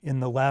In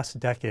the last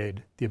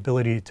decade, the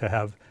ability to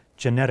have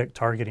genetic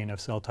targeting of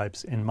cell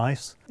types in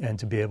mice and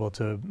to be able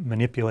to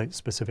manipulate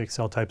specific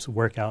cell types,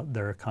 work out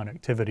their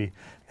connectivity,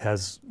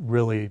 has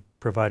really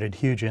provided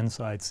huge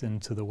insights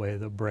into the way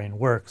the brain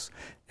works.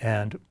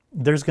 And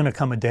there's going to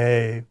come a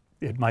day,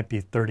 it might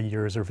be 30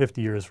 years or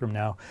 50 years from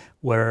now,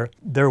 where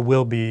there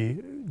will be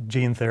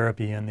gene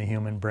therapy in the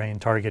human brain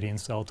targeting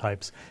cell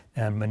types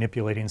and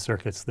manipulating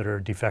circuits that are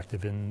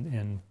defective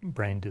in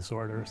brain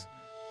disorders.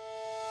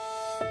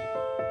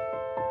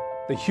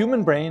 The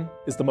human brain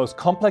is the most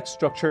complex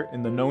structure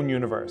in the known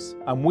universe,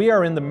 and we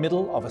are in the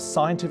middle of a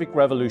scientific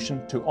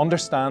revolution to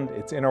understand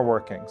its inner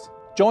workings.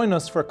 Join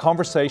us for a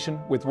conversation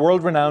with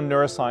world-renowned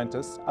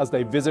neuroscientists as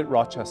they visit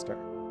Rochester.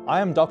 I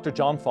am Dr.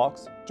 John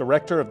Fox,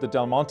 Director of the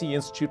Del Monte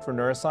Institute for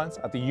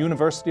Neuroscience at the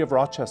University of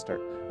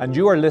Rochester, and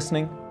you are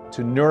listening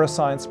to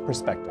Neuroscience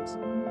Perspectives.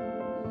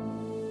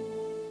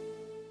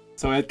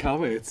 So Ed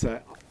Callaway, it's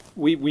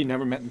we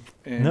never met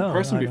in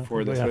person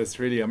before this, but it's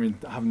really, I mean,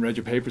 having read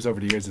your papers over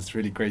the years, it's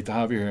really great to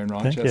have you here in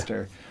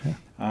Rochester. Yeah.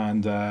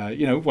 And,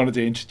 you know, wanted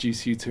to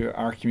introduce you to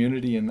our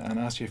community and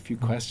ask you a few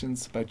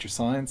questions about your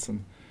science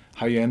and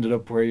how you ended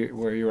up where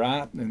you're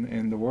at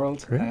in the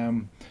world.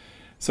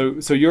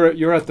 So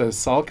you're at the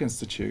Salk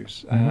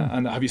Institute,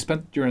 and have you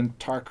spent your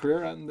entire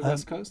career out in the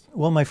West Coast?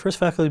 Well, my first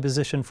faculty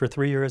position for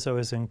 3 years, I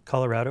was in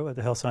Colorado at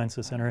the Health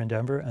Sciences Center in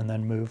Denver, and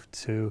then moved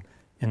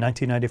in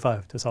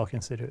 1995 to Salk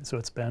Institute. So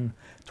it's been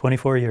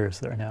 24 years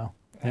there now.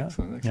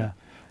 Excellent. Yeah.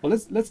 Well,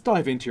 let's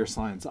dive into your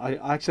science. I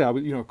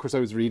of course, I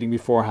was reading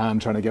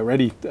beforehand, trying to get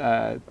ready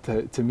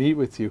to meet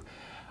with you.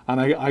 And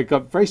I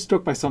got very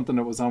struck by something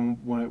that was on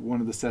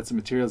one of the sets of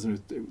materials, and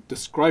it was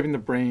describing the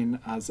brain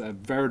as a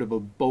veritable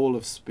bowl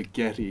of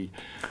spaghetti.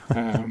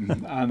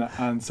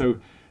 And so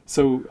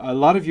a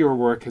lot of your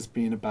work has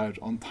been about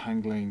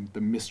untangling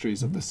the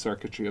mysteries of the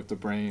circuitry of the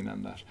brain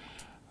and that.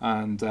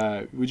 And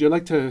would you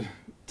like to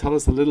tell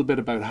us a little bit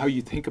about how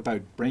you think about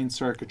brain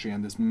circuitry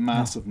and this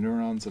mass of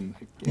neurons and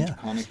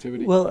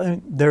interconnectivity? Well,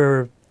 there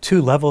are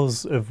two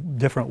levels of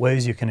different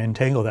ways you can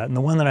entangle that. And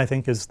the one that I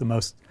think is the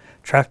most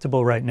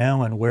tractable right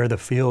now and where the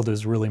field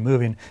is really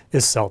moving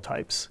is cell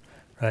types,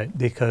 right?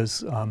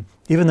 Because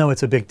even though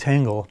it's a big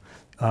tangle,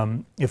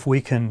 if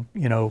we can,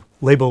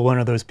 label one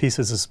of those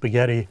pieces of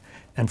spaghetti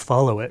and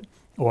follow it,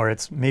 or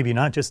it's maybe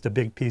not just a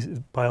big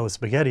pile of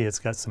spaghetti, it's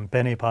got some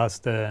penne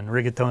pasta and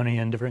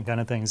rigatoni and different kind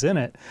of things in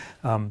it,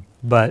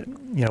 but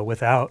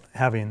without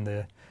having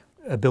the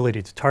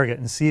ability to target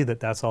and see that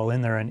that's all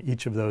in there and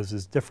each of those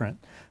is different.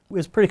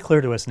 It's pretty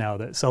clear to us now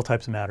that cell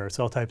types matter.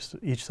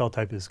 Each cell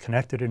type is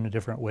connected in a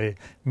different way,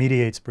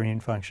 mediates brain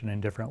function in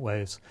different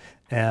ways.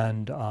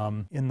 And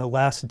in the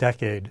last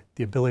decade,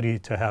 the ability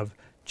to have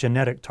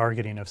genetic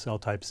targeting of cell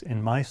types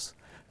in mice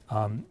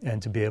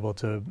and to be able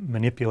to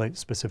manipulate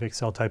specific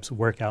cell types,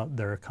 work out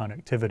their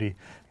connectivity,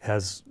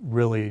 has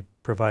really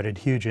provided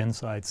huge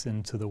insights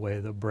into the way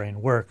the brain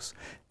works.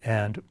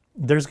 And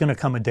there's going to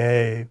come a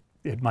day,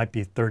 it might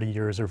be 30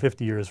 years or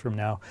 50 years from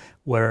now,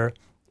 where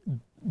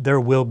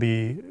there will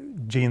be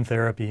gene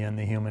therapy in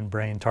the human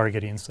brain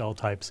targeting cell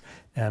types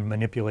and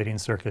manipulating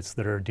circuits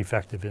that are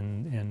defective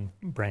in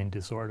brain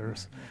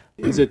disorders.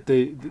 Is it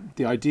the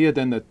idea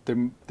then that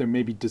there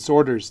may be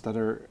disorders that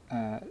are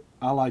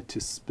allied to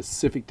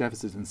specific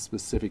deficits in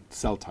specific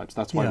cell types?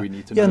 That's why we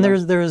need to know. Yeah, and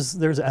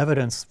there's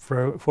evidence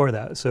for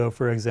that. So,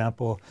 for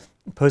example,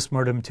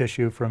 postmortem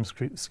tissue from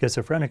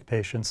schizophrenic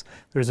patients,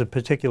 there's a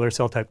particular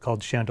cell type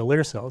called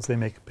chandelier cells. They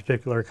make a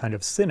particular kind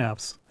of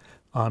synapse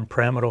on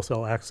pyramidal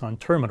cell axon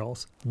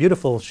terminals.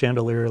 Beautiful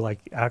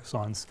chandelier-like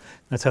axons.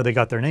 That's how they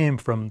got their name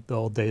from the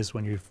old days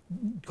when you've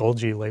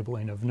Golgi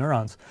labeling of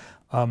neurons.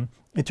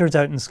 It turns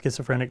out in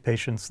schizophrenic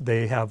patients,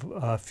 they have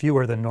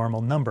fewer than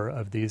normal number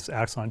of these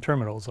axon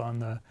terminals on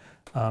the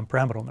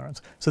pyramidal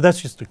neurons. So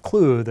that's just a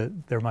clue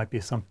that there might be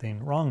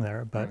something wrong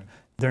there, but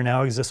there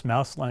now exist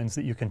mouse lines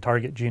that you can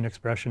target gene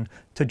expression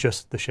to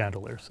just the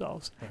chandelier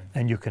cells.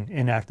 And you can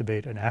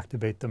inactivate and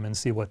activate them and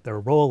see what their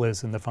role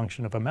is in the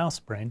function of a mouse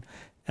brain.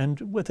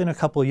 And within a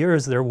couple of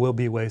years, there will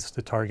be ways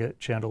to target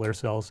chandelier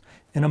cells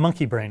in a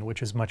monkey brain,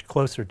 which is much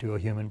closer to a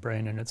human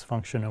brain in its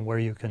function, and where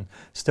you can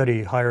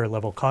study higher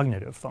level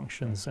cognitive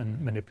functions and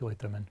manipulate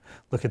them and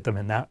look at them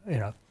in that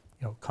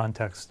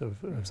context of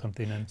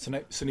something. And so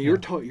now you're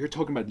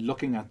talking about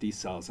looking at these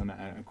cells, and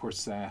of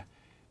course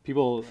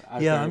people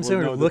I'm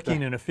sort of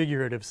looking in a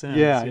figurative sense.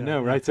 I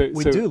know, right? So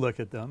we do look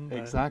at them.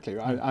 Exactly,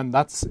 and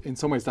that's, in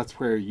some ways, that's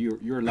where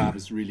your lab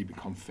has really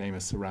become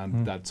famous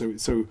around that.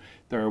 So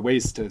there are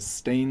ways to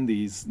stain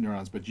these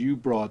neurons, but you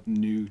brought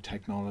new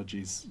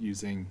technologies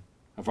using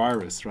a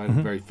virus, right? A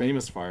very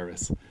famous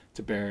virus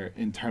to bear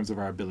in terms of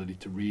our ability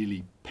to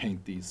really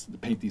paint these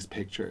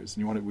pictures.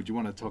 And would you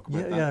want to talk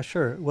about that? Yeah,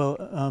 sure.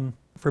 Well,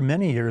 for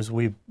many years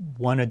we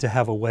wanted to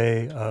have a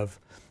way of,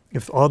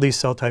 if all these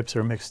cell types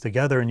are mixed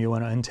together and you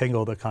want to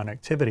untangle the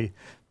connectivity,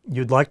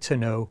 you'd like to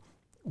know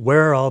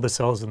where are all the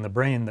cells in the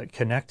brain that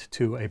connect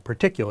to a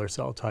particular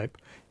cell type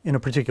in a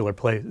particular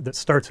place, that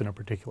starts in a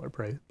particular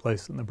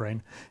place in the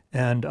brain.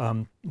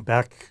 And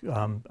back,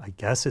 I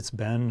guess it's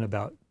been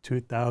about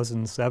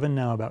 2007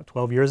 now, about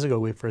 12 years ago,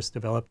 we first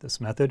developed this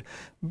method,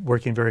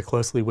 working very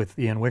closely with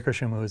Ian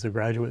Wickersham, who was a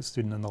graduate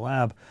student in the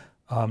lab.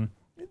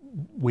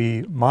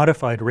 We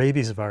modified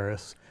rabies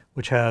virus,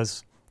 which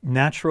has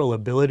natural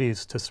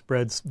abilities to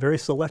spread very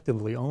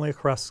selectively only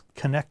across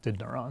connected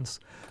neurons.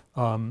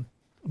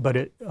 But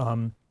it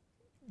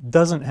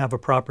doesn't have a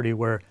property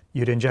where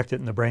you'd inject it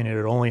in the brain and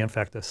it would only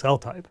infect a cell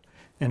type.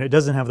 And it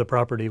doesn't have the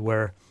property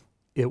where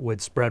it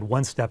would spread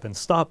one step and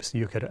stop, so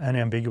you could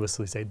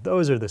unambiguously say,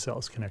 those are the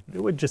cells connected.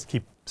 It would just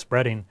keep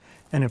spreading.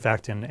 And in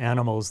fact, in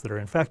animals that are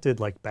infected,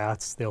 like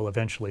bats, they'll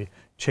eventually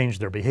change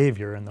their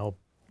behavior and they'll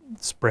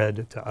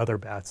spread to other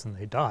bats and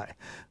they die.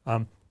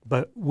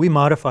 But we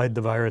modified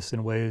the virus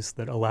in ways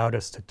that allowed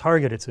us to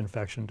target its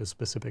infection to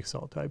specific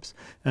cell types,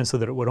 and so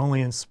that it would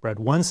only spread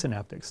one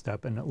synaptic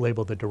step and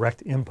label the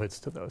direct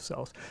inputs to those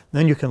cells.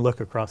 Then you can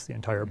look across the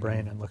entire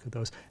brain and look at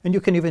those. And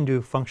you can even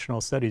do functional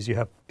studies. You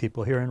have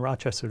people here in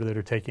Rochester that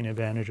are taking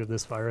advantage of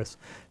this virus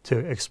to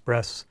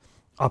express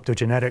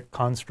optogenetic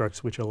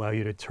constructs which allow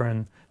you to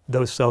turn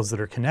those cells that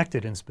are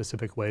connected in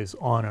specific ways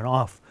on and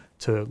off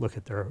to look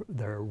at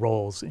their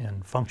roles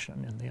in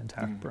function in the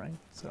intact brain.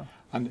 So,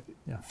 and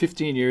yeah.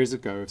 15 years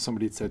ago, if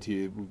somebody had said to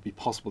you it would be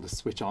possible to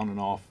switch on and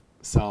off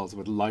cells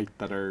with light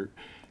that are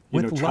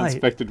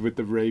transfected with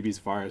the rabies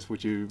virus,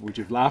 would you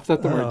have laughed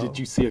at them, or did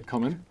you see it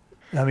coming?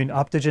 I mean,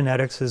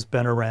 optogenetics has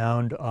been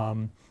around,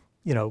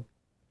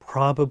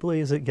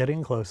 probably, is it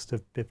getting close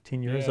to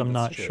 15 years? I'm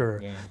not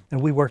sure. Yeah.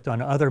 And we worked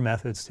on other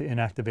methods to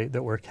inactivate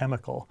that were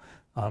chemical,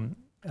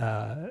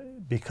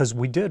 because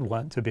we did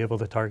want to be able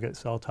to target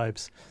cell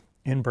types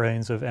in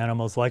brains of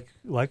animals like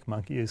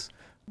monkeys.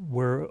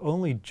 We're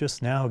only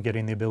just now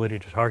getting the ability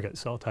to target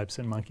cell types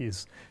in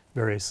monkeys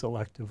very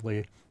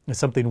selectively. It's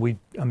something we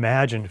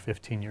imagined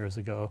 15 years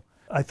ago.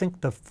 I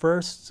think the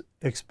first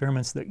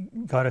experiments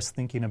that got us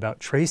thinking about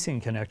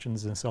tracing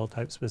connections in cell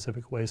type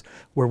specific ways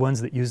were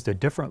ones that used a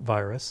different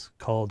virus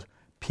called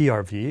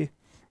PRV.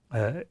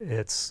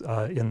 It's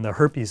in the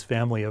herpes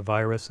family of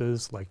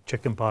viruses, like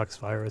chickenpox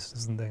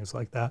viruses and things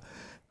like that.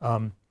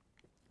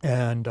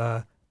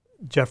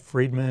 Jeff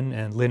Friedman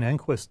and Lynn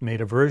Enquist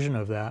made a version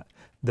of that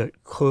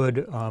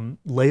could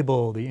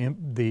label the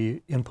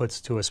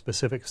inputs to a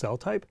specific cell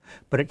type,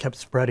 but it kept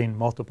spreading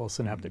multiple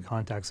synaptic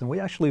contacts. And we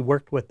actually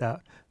worked with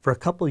that for a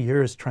couple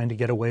years trying to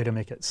get a way to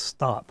make it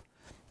stop.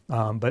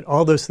 But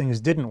all those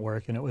things didn't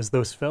work, and it was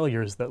those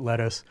failures that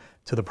led us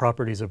to the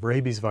properties of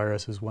rabies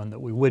virus as one that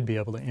we would be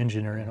able to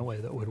engineer in a way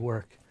that would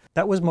work.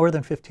 That was more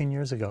than 15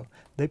 years ago.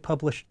 They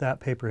published that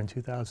paper in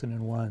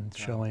 2001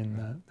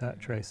 showing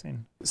that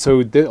tracing.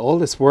 So all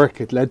this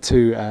work, it led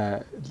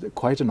to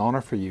quite an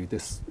honor for you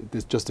this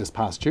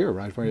past year,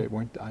 right?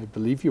 Where I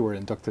believe you were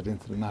inducted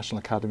into the National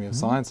Academy of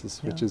Sciences,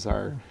 which is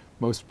our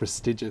most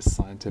prestigious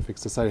scientific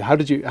society. How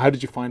did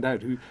you find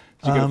out? Did you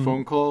get a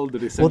phone call? Did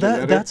they send you a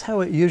letter? That's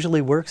how it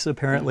usually works,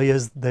 apparently,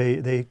 is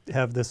they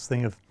have this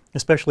thing of,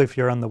 especially if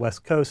you're on the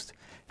West Coast,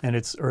 and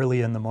it's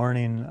early in the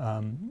morning.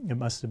 It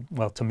must have,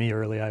 well, to me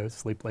early, I would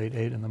sleep late,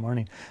 8 in the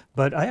morning.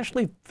 But I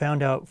actually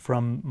found out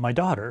from my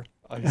daughter,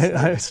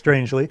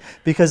 strangely,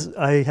 because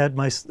I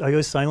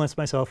always silence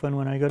my cell phone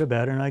when I go to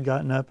bed, and I'd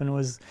gotten up and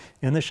was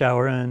in the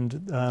shower,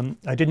 and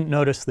I didn't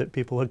notice that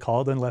people had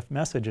called and left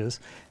messages.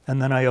 And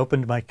then I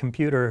opened my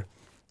computer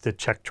to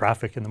check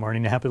traffic in the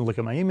morning. I happened to look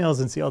at my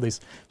emails and see all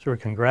these sort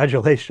of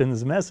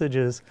congratulations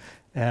messages.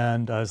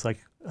 And I was like,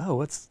 oh,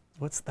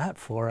 what's that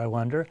for, I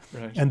wonder?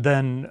 Right. And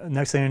then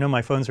next thing I know,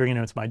 my phone's ringing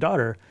and it's my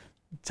daughter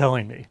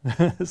telling me.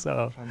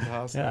 So,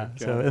 fantastic. Yeah.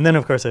 So, and then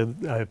of course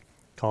I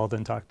called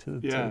and talked to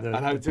the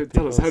and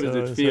tell us, how did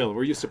it feel?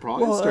 Were you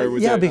surprised? Well, or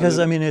was because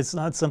I mean, it's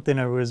not something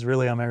I was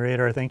really on my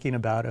radar thinking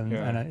about. And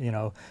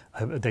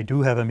they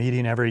do have a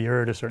meeting every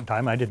year at a certain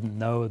time. I didn't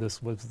know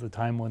this was the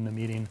time when the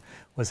meeting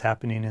was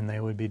happening and they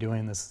would be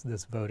doing this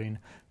voting.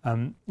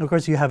 Of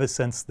course, you have a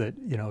sense that,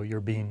 you're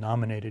being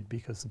nominated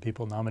because the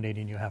people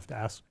nominating you have to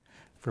ask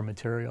for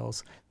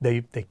materials.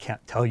 They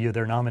can't tell you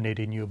they're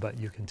nominating you, but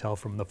you can tell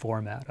from the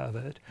format of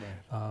it.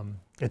 Right.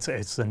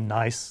 It's a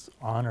nice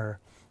honor,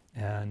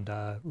 and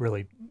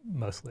really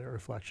mostly a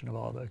reflection of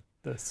all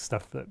the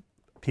stuff that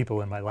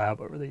people in my lab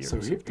over the years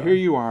have done. Here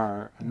you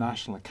are, a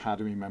National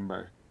Academy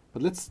member,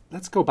 but let's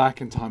go back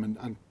in time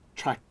and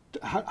track.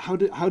 How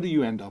do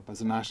you end up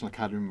as a National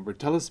Academy member?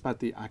 Tell us about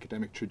the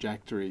academic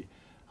trajectory,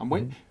 and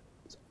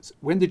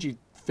when did you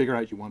figure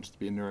out you wanted to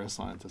be a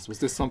neuroscientist? Was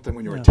this something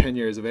when you were 10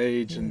 years of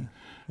age,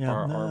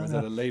 or was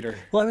it a later?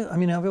 Well, I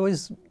mean, I've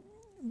always,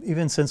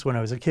 even since when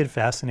I was a kid,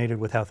 fascinated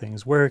with how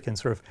things work, and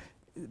sort of,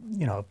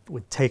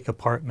 would take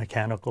apart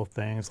mechanical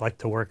things, like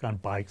to work on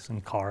bikes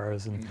and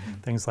cars and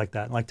things like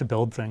that, and like to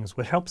build things,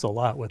 which helps a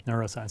lot with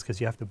neuroscience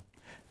because you have to,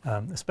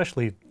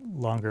 especially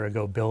longer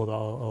ago, build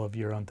all of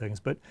your own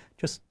things, but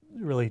just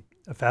really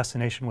a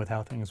fascination with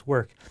how things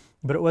work.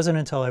 But it wasn't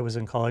until I was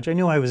in college. I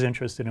knew I was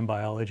interested in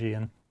biology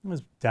and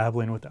was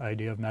dabbling with the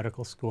idea of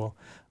medical school.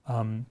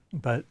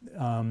 But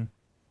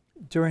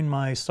during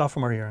my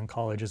sophomore year in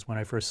college is when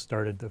I first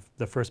started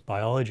the first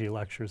biology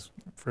lectures.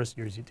 First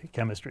years you take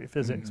chemistry,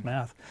 physics,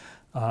 math,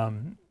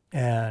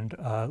 and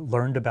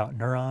learned about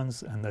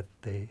neurons and that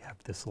they have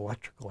this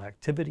electrical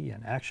activity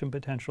and action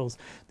potentials.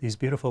 These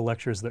beautiful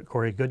lectures that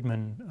Corey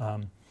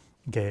Goodman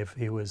gave.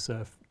 He was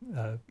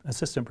an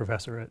assistant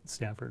professor at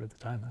Stanford at the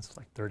time. That's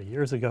like 30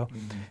 years ago.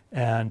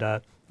 And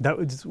that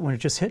was when it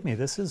just hit me.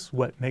 This is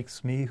what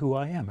makes me who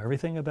I am.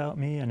 Everything about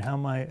me and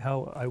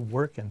how I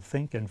work and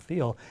think and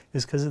feel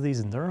is because of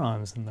these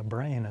neurons in the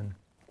brain and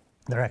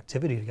their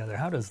activity together.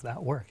 How does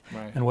that work?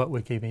 Right. And what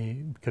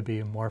could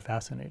be more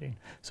fascinating?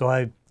 So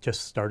I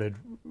just started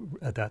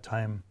at that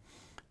time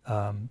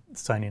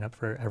signing up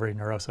for every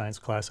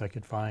neuroscience class I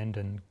could find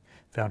and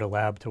found a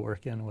lab to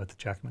work in with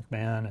Jack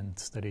McMahon and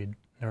studied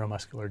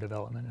neuromuscular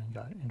development and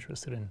got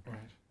interested in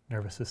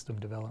nervous system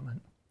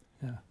development.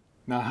 Yeah.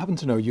 Now, I happen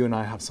to know you and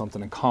I have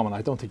something in common.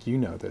 I don't think you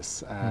know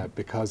this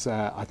because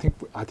I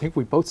think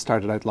we both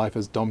started out life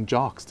as dumb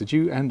jocks. Did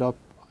you end up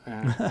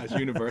at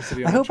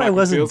university? I hope I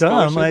wasn't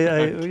dumb.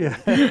 I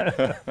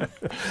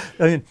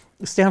mean,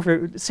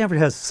 Stanford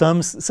has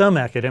some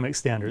academic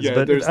standards,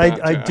 but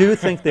I do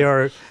think they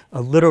are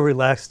a little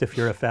relaxed if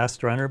you're a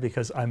fast runner,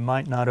 because I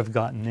might not have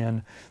gotten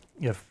in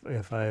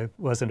if I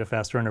wasn't a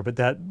fast runner, but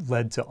that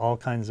led to all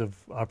kinds of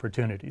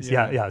opportunities.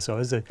 Yeah. So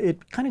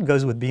it kind of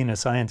goes with being a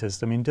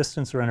scientist. I mean,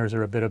 distance runners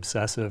are a bit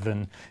obsessive,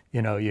 and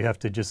you have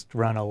to just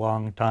run a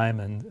long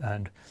time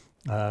and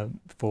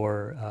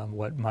for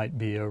what might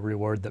be a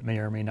reward that may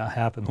or may not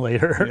happen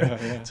later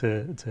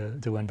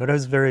to win. But I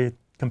was very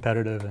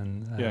competitive,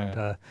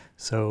 and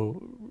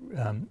so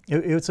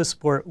it's a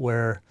sport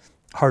where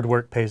hard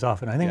work pays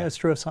off, and I think that's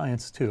true of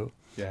science too.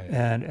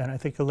 And I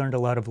think I learned a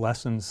lot of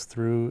lessons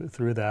through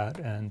that,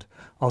 and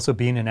also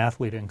being an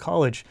athlete in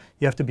college,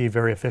 you have to be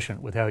very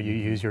efficient with how you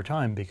use your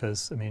time,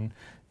 because I mean,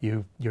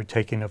 you're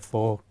taking a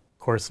full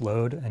course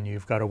load, and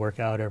you've got to work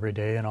out every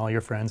day, and all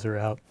your friends are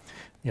out,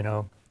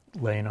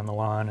 laying on the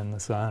lawn in the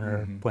sun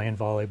or playing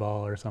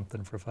volleyball or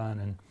something for fun,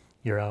 and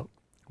you're out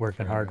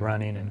working hard,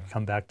 running, and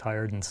come back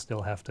tired and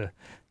still have to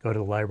go to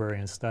the library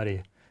and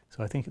study.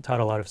 So I think it taught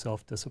a lot of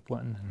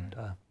self-discipline,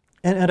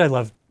 and I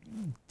love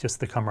just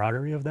the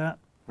camaraderie of that.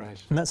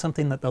 Right. And that's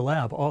something that the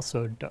lab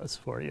also does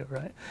for you,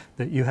 right?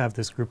 That you have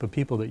this group of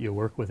people that you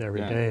work with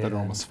every day. That are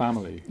almost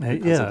family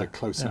because of the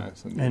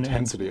closeness and the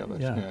intensity of it,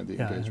 the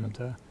engagement.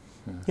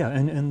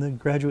 And the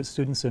graduate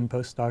students and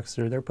postdocs,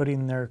 they're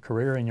putting their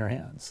career in your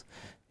hands,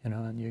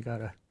 and you got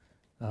to,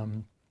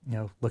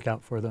 look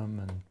out for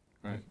them.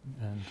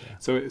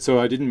 So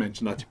I didn't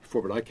mention that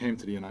before, but I came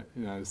to the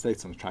United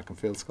States on a track and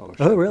field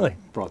scholarship. Oh, really?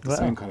 Brought the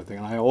same kind of thing.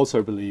 And I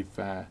also believe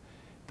that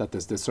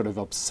there's this sort of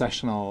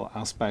obsessional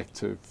aspect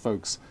to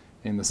folks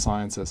in the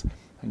sciences,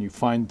 and you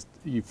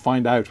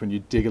find out when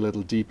you dig a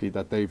little deeply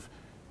that they've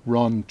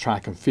run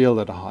track and field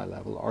at a high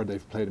level, or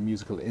they've played a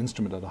musical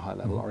instrument at a high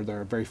level, or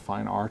they're very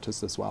fine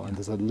artists as well. And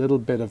there's a little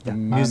bit of the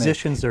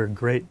musicians are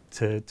great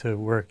to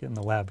work in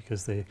the lab,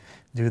 because they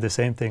do the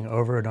same thing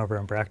over and over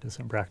and practice.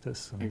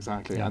 And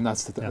exactly, and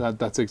that's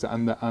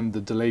and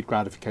the delayed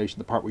gratification,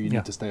 the part where you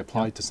need to stay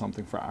applied to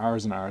something for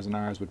hours and hours and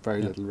hours with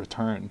very little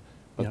return.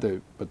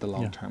 But the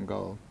long-term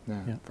goal,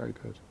 very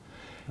good.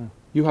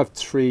 You have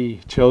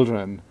 3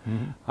 children,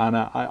 and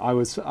I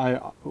was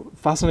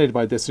fascinated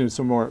by this,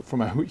 some more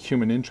from a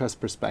human interest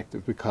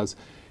perspective, because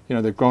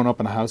they've grown up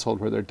in a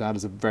household where their dad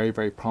is a very,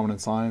 very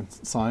prominent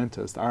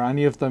scientist. Are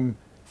any of them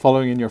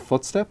following in your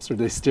footsteps, or are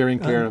they steering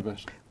clear of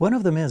it? One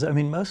of them is. I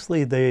mean,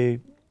 mostly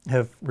they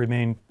have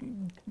remained.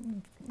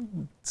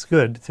 It's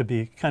good to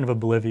be kind of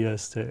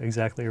oblivious to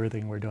exactly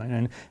everything we're doing.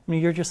 And I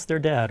mean, you're just their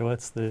dad.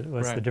 What's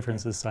the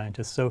difference as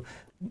scientists? So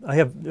I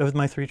have, with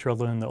my 3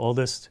 children, the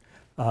oldest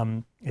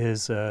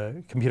is a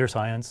computer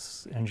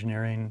science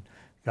engineering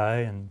guy,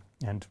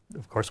 and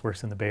of course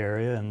works in the Bay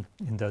Area and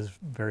does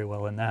very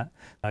well in that.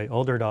 My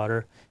older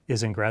daughter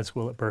is in grad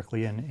school at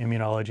Berkeley in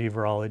immunology,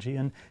 virology,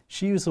 and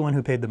she was the one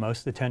who paid the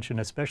most attention,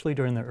 especially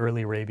during the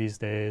early rabies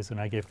days, and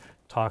I gave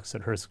talks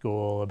at her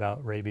school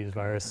about rabies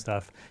virus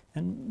stuff,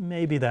 and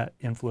maybe that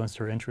influenced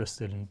her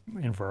interest in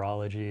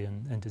virology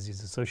and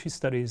diseases. So she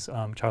studies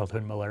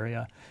childhood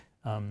malaria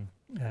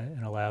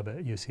in a lab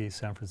at UC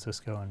San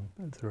Francisco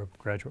and through a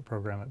graduate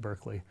program at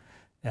Berkeley.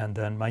 And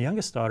then my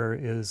youngest daughter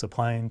is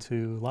applying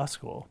to law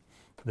school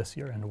this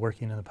year and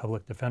working in the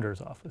public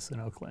defender's office in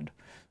Oakland.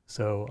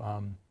 So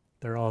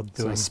they're all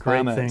doing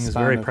great things,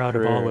 very proud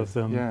of all of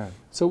them. Yeah.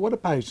 So what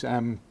about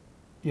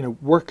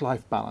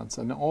work-life balance?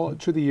 And all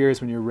through the years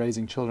when you're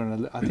raising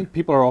children, I think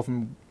people are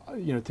often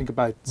think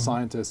about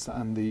scientists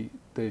and the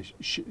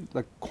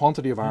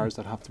quantity of hours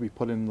that have to be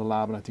put in the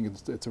lab, and I think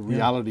it's a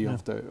reality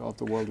of the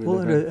world we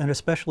live in. And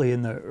especially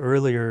in the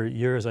earlier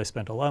years, I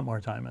spent a lot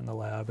more time in the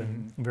lab,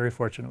 and I'm very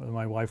fortunate that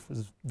my wife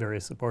was very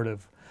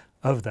supportive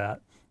of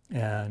that.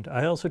 And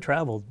I also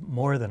traveled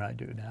more than I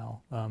do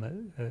now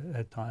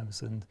at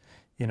times, and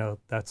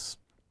that's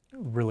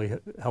really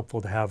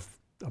helpful to have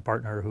a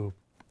partner who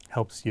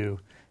helps you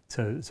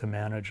to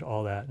manage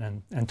all that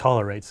and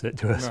tolerates it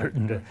to a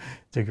certain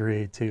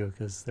degree too,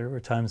 because there were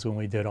times when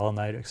we did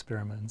all-night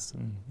experiments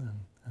and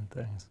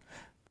things.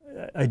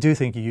 I do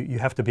think you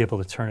have to be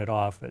able to turn it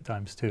off at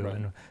times too,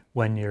 and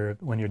when you're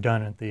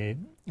done at the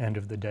end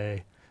of the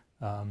day,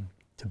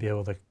 to be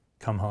able to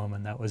come home.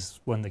 And that was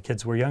when the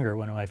kids were younger.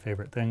 One of my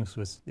favorite things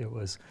was it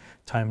was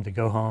time to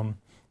go home,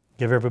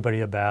 give everybody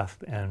a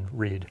bath, and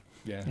read.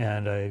 Yeah.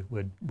 And I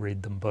would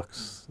read them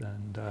books.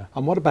 And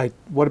what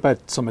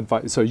about some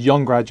advice? So, a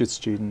young graduate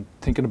student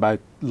thinking about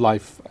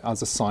life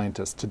as a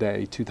scientist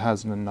today,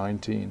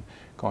 2019,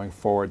 going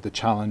forward, the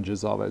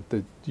challenges of it.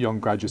 The young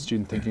graduate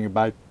student thinking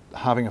about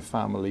having a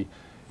family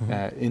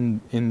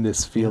in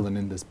this field and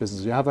in this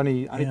business. Do you have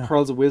any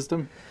pearls of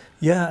wisdom?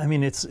 Yeah, I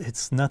mean,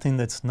 it's nothing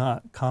that's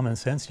not common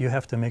sense. You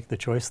have to make the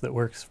choice that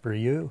works for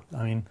you.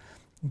 I mean,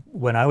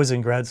 when I was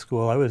in grad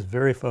school, I was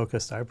very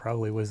focused. I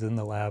probably was in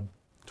the lab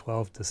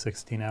 12 to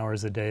 16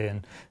 hours a day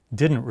and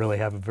didn't really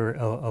have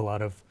a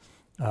lot of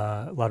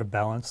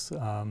balance,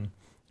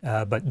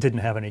 but didn't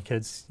have any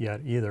kids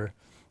yet either.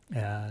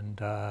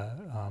 And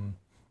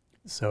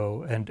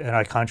so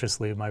I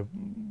consciously, my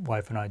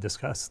wife and I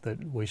discussed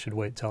that we should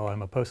wait till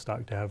I'm a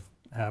postdoc to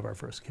have our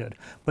first kid.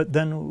 But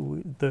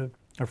then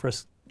our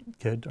first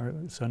kid, our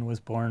son, was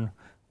born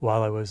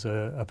while I was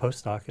a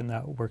postdoc, and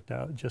that worked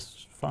out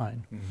just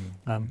fine.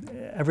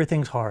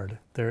 Everything's hard.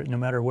 No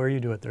matter where you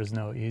do it, there's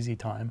no easy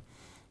time.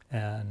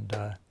 And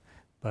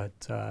but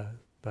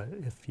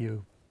if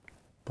you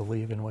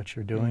believe in what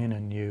you're doing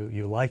and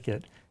you like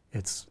it,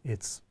 it's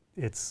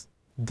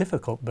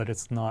difficult, but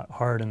it's not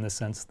hard in the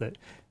sense that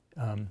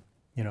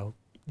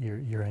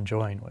you're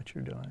enjoying what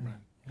you're doing.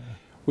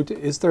 Right. Yeah.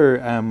 Is there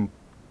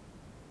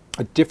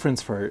a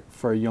difference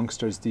for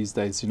youngsters these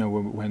days?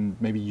 When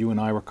maybe you and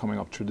I were coming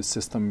up through the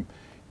system,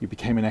 you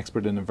became an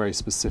expert in a very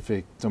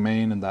specific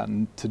domain,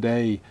 and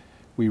today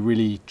you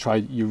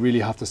really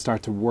have to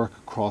start to work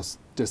across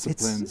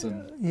disciplines.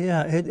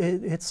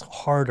 It's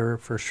harder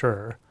for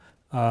sure.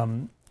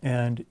 And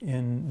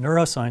in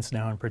neuroscience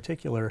now in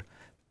particular,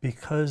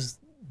 because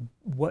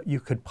what you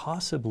could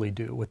possibly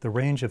do with the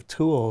range of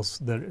tools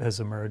that has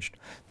emerged,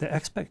 the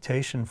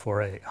expectation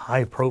for a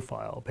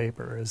high-profile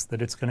paper is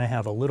that it's going to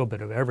have a little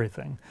bit of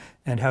everything.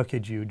 And how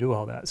could you do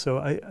all that? So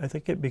I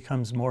think it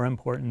becomes more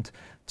important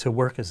to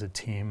work as a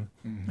team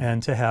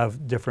and to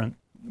have different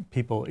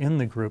people in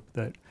the group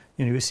that,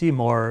 you see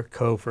more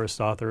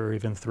co-first author, or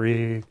even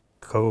three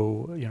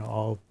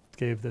all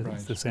gave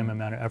the same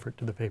amount of effort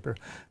to the paper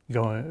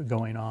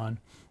going on.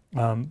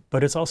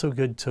 But it's also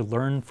good to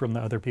learn from the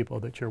other people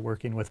that you're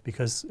working with,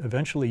 because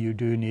eventually you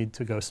do need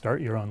to go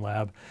start your own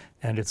lab,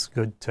 and it's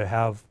good to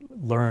have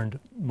learned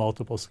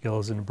multiple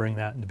skills and bring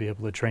that and to be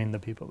able to train the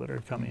people that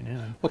are coming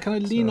in. Well, can I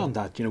lean on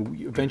that?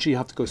 Eventually you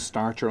have to go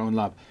start your own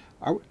lab.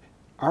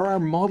 Are our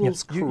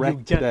models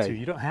correct today?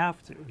 You don't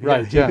have to.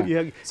 Right.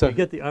 You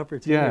get the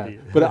opportunity.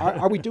 Yeah. But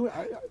are we doing?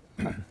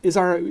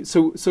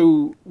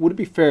 So would it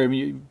be fair? I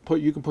mean,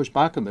 you can push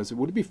back on this.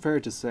 Would it be fair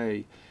to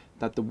say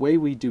that the way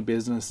we do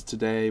business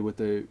today, with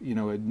a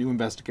new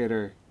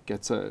investigator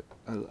gets a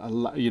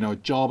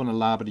job in a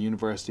lab at a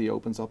university,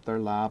 opens up their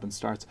lab and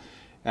starts,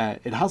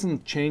 it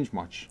hasn't changed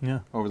much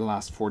over the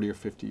last 40 or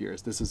 50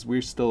 years.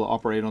 We still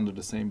operate under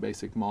the same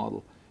basic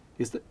model.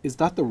 Is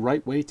that the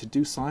right way to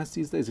do science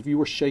these days? If you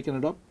were shaking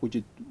it up, would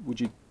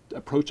you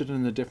approach it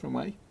in a different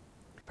way?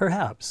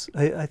 Perhaps.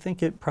 I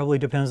think it probably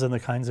depends on the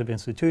kinds of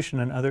institution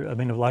and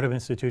a lot of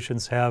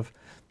institutions have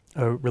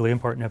a really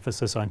important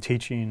emphasis on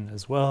teaching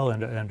as well,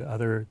 and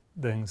other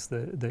things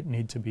that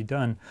need to be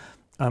done.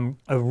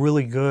 A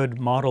really good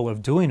model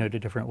of doing it a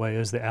different way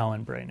is the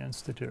Allen Brain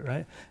Institute,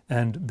 right?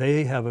 And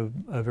they have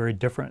a very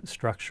different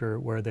structure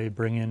where they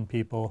bring in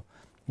people.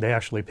 They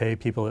actually pay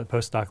people at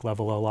postdoc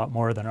level a lot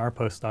more than our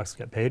postdocs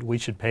get paid. We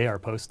should pay our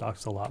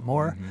postdocs a lot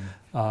more.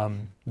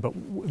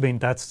 But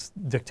that's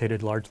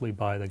dictated largely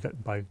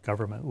by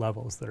government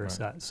levels that are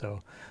set.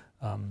 So,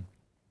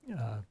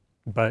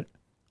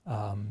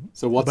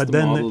 so what's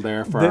the model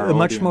there for our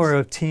much audience? more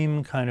a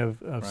team kind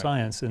of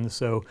science, and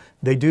so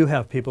they do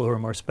have people who are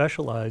more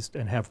specialized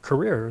and have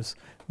careers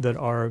that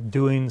are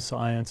doing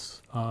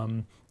science,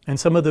 and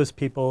some of those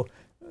people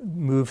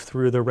move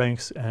through the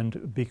ranks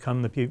and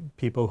become the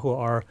people who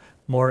are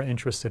more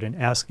interested in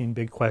asking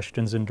big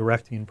questions and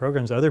directing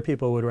programs. Other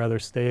people would rather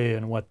stay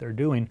in what they're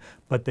doing,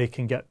 but they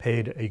can get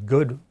paid a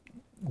good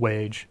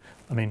wage,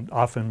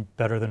 often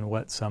better than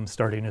what some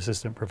starting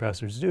assistant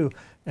professors do,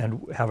 and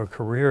have a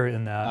career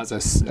in that.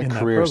 As a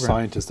career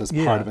scientist, as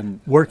part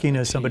of working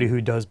as somebody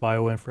who does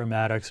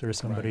bioinformatics, or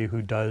somebody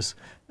who does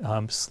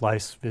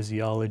slice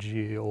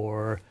physiology,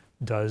 or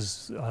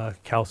does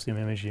calcium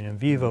imaging in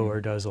vivo, or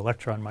does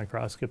electron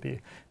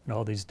microscopy, and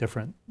all these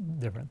different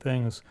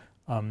things.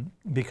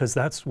 Because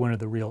that's one of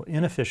the real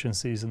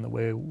inefficiencies in the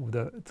way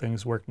the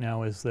things work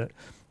now, is that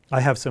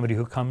I have somebody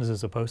who comes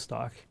as a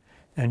postdoc,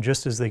 and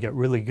just as they get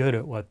really good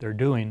at what they're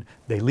doing,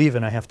 they leave,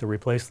 and I have to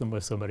replace them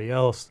with somebody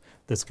else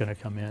that's going to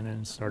come in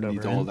and start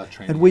over. All that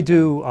training. And we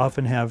do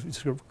often have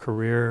sort of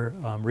career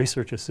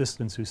research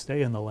assistants who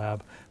stay in the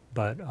lab,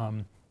 but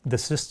the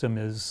system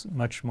is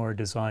much more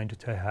designed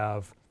to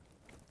have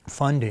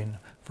funding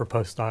for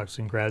postdocs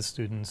and grad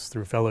students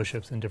through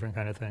fellowships and different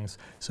kind of things.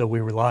 So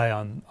we rely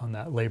on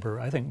that labor,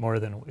 I think, more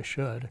than we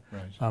should.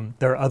 Right.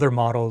 There are other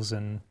models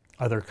in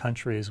other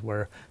countries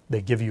where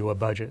they give you a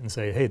budget and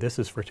say, hey, this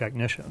is for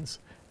technicians,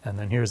 and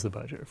then here's the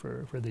budget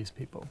for these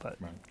people. But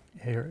Right.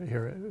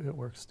 here it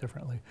works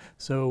differently.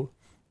 So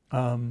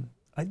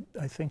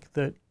I think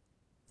that,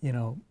 you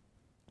know,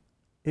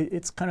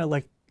 it's kind of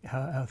like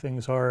how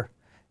things are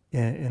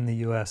in the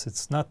U.S.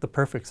 It's not the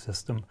perfect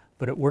system,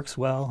 but it works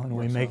well, and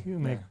we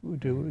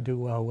do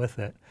well with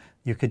it.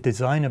 You could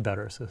design a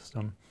better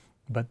system,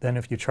 but then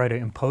if you try to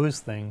impose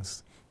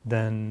things,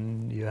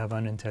 then you have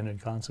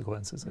unintended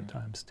consequences at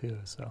times too.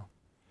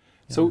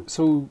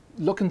 So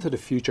looking to the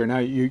future now,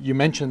 you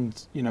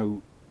mentioned, you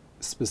know,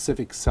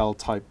 specific cell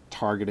type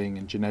targeting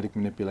and genetic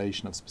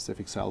manipulation of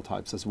specific cell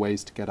types as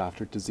ways to get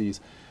after disease.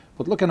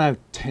 But looking out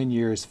 10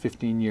 years,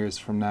 15 years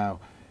from now,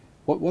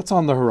 what's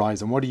on the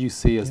horizon? What do you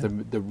see as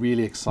the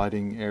really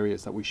exciting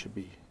areas that we should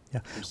be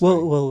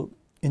pursuing? Well,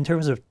 in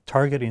terms of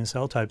targeting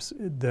cell types,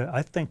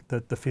 I think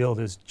that the field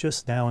is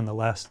just now in the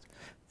last,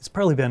 it's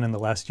probably been in the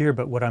last year,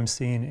 but what I'm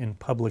seeing in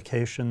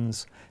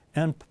publications,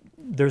 and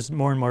there's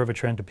more and more of a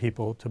trend to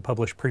people to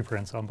publish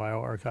preprints on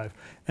bioRxiv.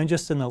 And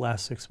just in the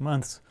last 6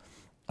 months,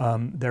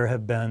 there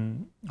have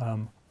been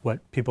what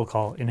people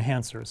call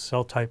enhancers,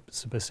 cell type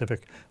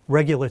specific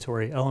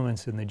regulatory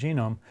elements in the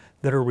genome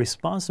that are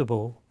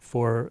responsible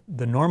for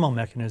the normal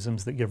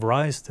mechanisms that give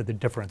rise to the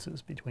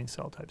differences between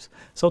cell types.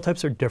 Cell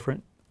types are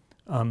different,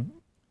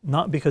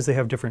 not because they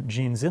have different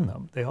genes in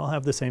them. They all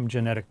have the same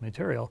genetic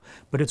material,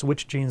 but it's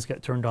which genes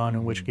get turned on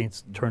and which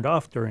genes turned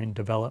off during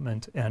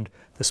development and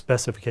the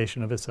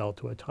specification of a cell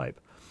to a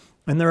type.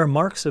 And there are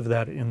marks of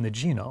that in the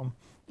genome,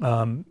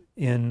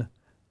 and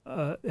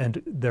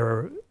there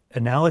are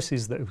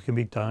analyses that can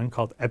be done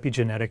called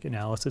epigenetic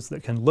analysis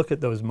that can look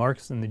at those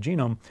marks in the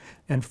genome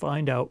and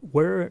find out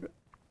where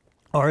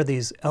are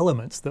these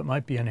elements that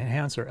might be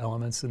enhancer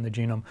elements in the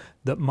genome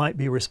that might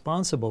be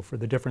responsible for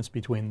the difference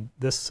between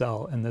this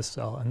cell and this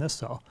cell and this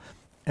cell.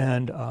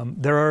 And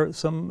there are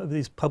some of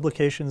these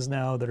publications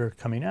now that are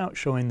coming out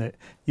showing that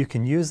you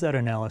can use that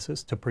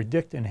analysis to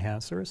predict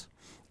enhancers.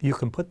 You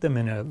can put them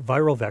in a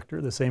viral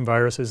vector, the same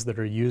viruses that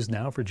are used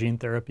now for gene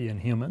therapy in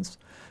humans.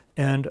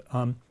 And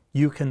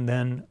you can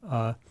then,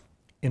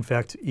 in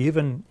fact,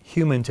 even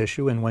human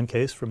tissue, in one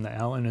case from the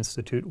Allen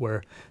Institute,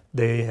 where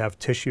they have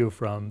tissue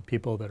from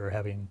people that are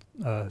having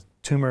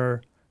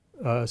tumor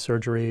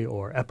surgery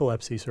or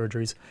epilepsy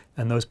surgeries,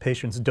 and those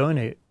patients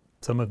donate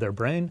some of their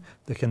brain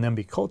that can then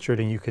be cultured,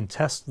 and you can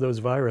test those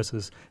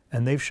viruses,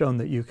 and they've shown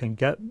that you can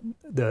get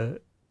the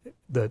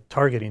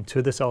targeting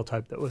to the cell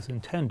type that was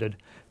intended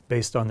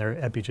based on their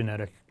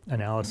epigenetic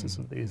analysis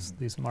of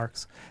these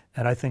marks.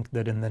 And I think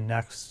that in the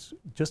next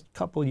just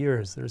couple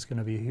years, there's going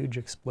to be a huge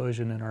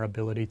explosion in our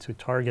ability to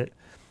target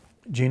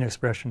gene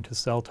expression to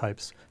cell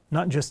types,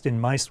 not just in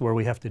mice where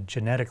we have to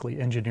genetically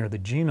engineer the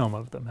genome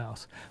of the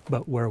mouse,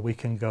 but where we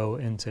can go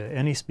into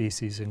any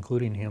species,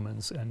 including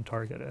humans, and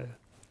target a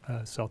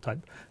cell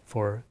type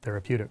for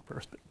therapeutic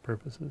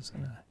purposes.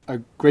 A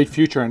great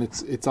future, and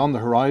it's on the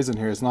horizon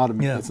here. It's not a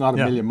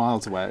million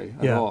miles away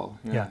at all.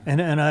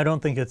 And I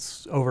don't think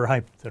it's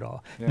overhyped at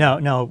all.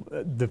 Now,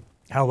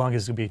 how long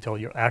is it be till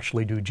you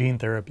actually do gene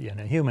therapy in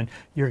a human?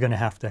 You're going to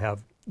have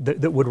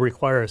that would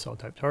require cell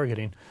type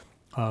targeting.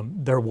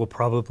 There will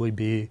probably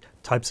be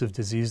types of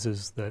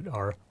diseases that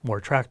are more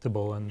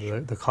tractable,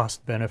 and the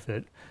cost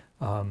benefit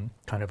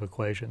kind of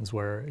equations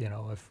where, you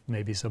know, if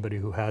maybe somebody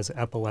who has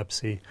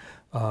epilepsy,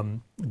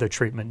 the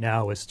treatment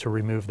now is to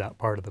remove that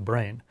part of the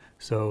brain.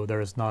 So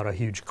there's not a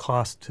huge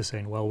cost to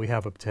saying, well, we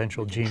have a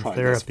potential gene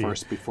therapy.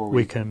 First before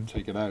we can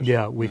take it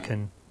out. We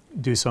can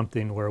do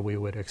something where we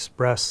would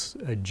express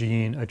a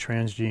gene, a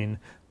transgene,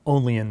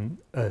 only in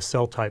a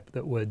cell type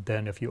that would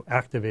then, if you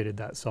activated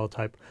that cell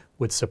type,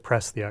 would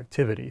suppress the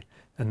activity.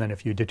 And then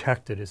if you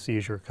detected a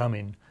seizure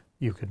coming,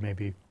 you could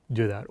maybe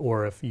do that.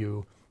 Or if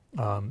you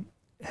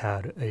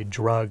had a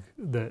drug,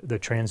 the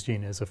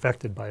transgene is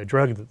affected by a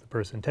drug that the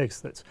person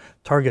takes that's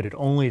targeted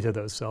only to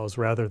those cells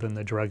rather than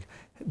the drug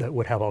that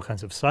would have all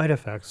kinds of side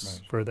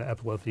effects for the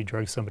epilepsy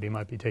drug somebody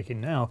might be taking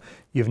now.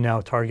 You've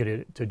now targeted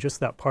it to just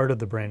that part of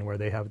the brain where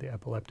they have the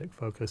epileptic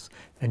focus,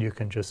 and you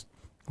can just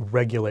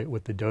regulate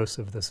with the dose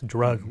of this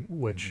drug,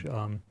 which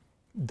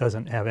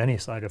doesn't have any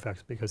side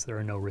effects because there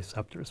are no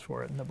receptors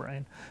for it in the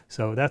brain.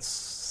 So that's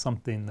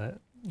something that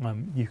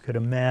you could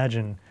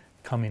imagine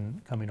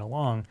coming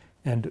along.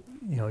 And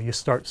you know, you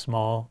start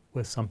small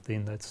with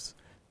something that's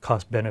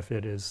cost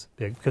benefit is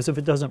big, because if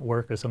it doesn't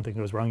work or something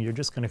goes wrong, you're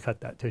just going to cut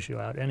that tissue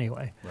out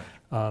anyway.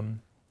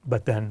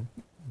 But then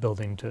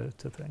building to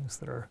things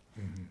that are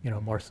you know,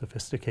 more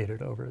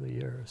sophisticated over the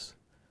years.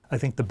 I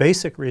think the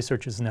basic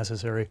research is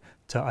necessary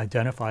to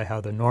identify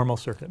how the normal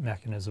circuit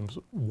mechanisms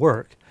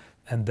work,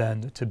 and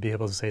then to be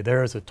able to say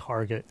there's a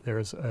target,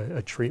 there's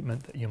a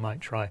treatment that you might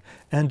try.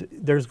 And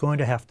there's going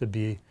to have to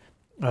be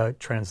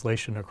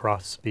translation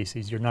across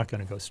species. You're not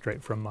going to go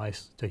straight from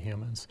mice to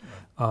humans.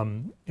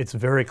 It's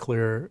very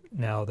clear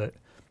now that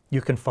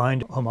you can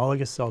find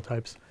homologous cell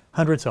types,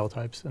 100 cell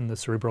types in the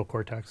cerebral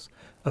cortex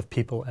of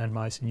people and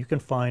mice, and you can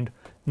find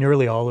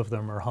nearly all of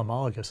them are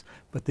homologous.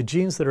 But the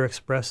genes that are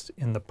expressed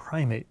in the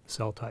primate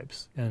cell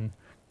types, in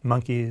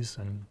monkeys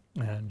and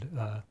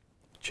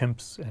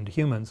chimps and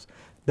humans,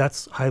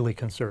 that's highly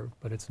conserved,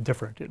 but it's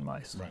different in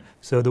mice. Right.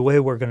 So the way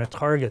we're going to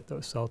target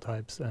those cell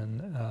types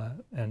and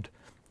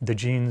the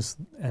genes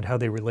and how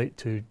they relate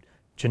to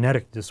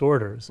genetic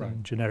disorders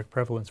and genetic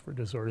prevalence for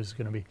disorders is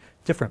going to be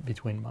different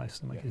between mice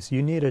and monkeys.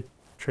 You need a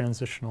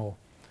transitional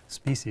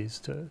species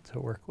to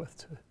work with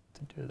to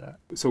do that.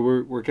 So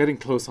we're getting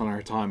close on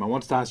our time. I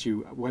wanted to ask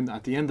you, when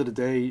at the end of the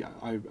day,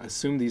 I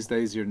assume these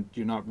days you're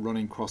not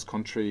running cross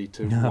country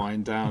to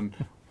wind down.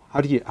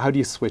 How do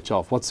you switch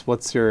off?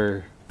 What's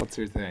your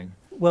thing?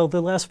 Well,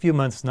 the last few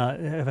months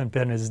haven't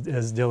been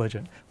as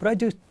diligent, but I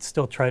do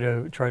still try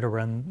to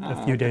run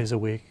a few days a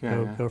week.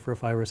 Go for a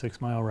 5 or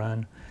 6 mile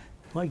run.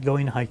 I like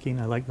going hiking.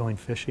 I like going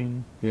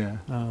fishing. Yeah.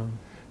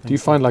 Do you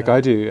find, like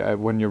I do,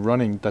 when you're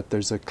running, that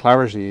there's a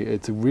clarity?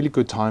 It's a really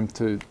good time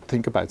to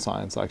think about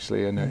science,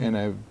 actually. In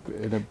a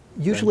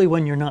usually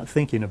when you're not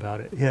thinking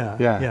about it.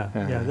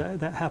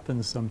 That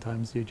happens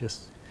sometimes. You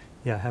just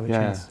have a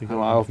chance to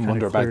go. I often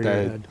wonder about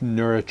the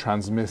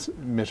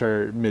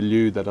neurotransmitter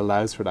milieu that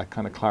allows for that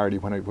kind of clarity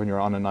when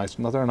you're on a nice.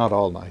 They're not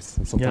all nice,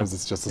 and sometimes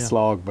it's just a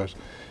slog. But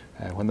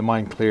when the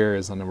mind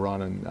clears on a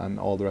run and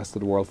all the rest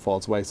of the world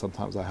falls away,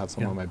 sometimes I have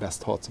some of my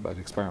best thoughts about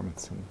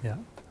experiments.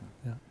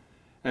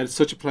 And it's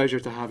such a pleasure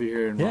to have you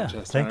here in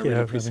Rochester. Thank you. I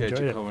really appreciate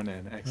you coming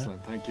in.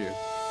 Excellent. Thank you.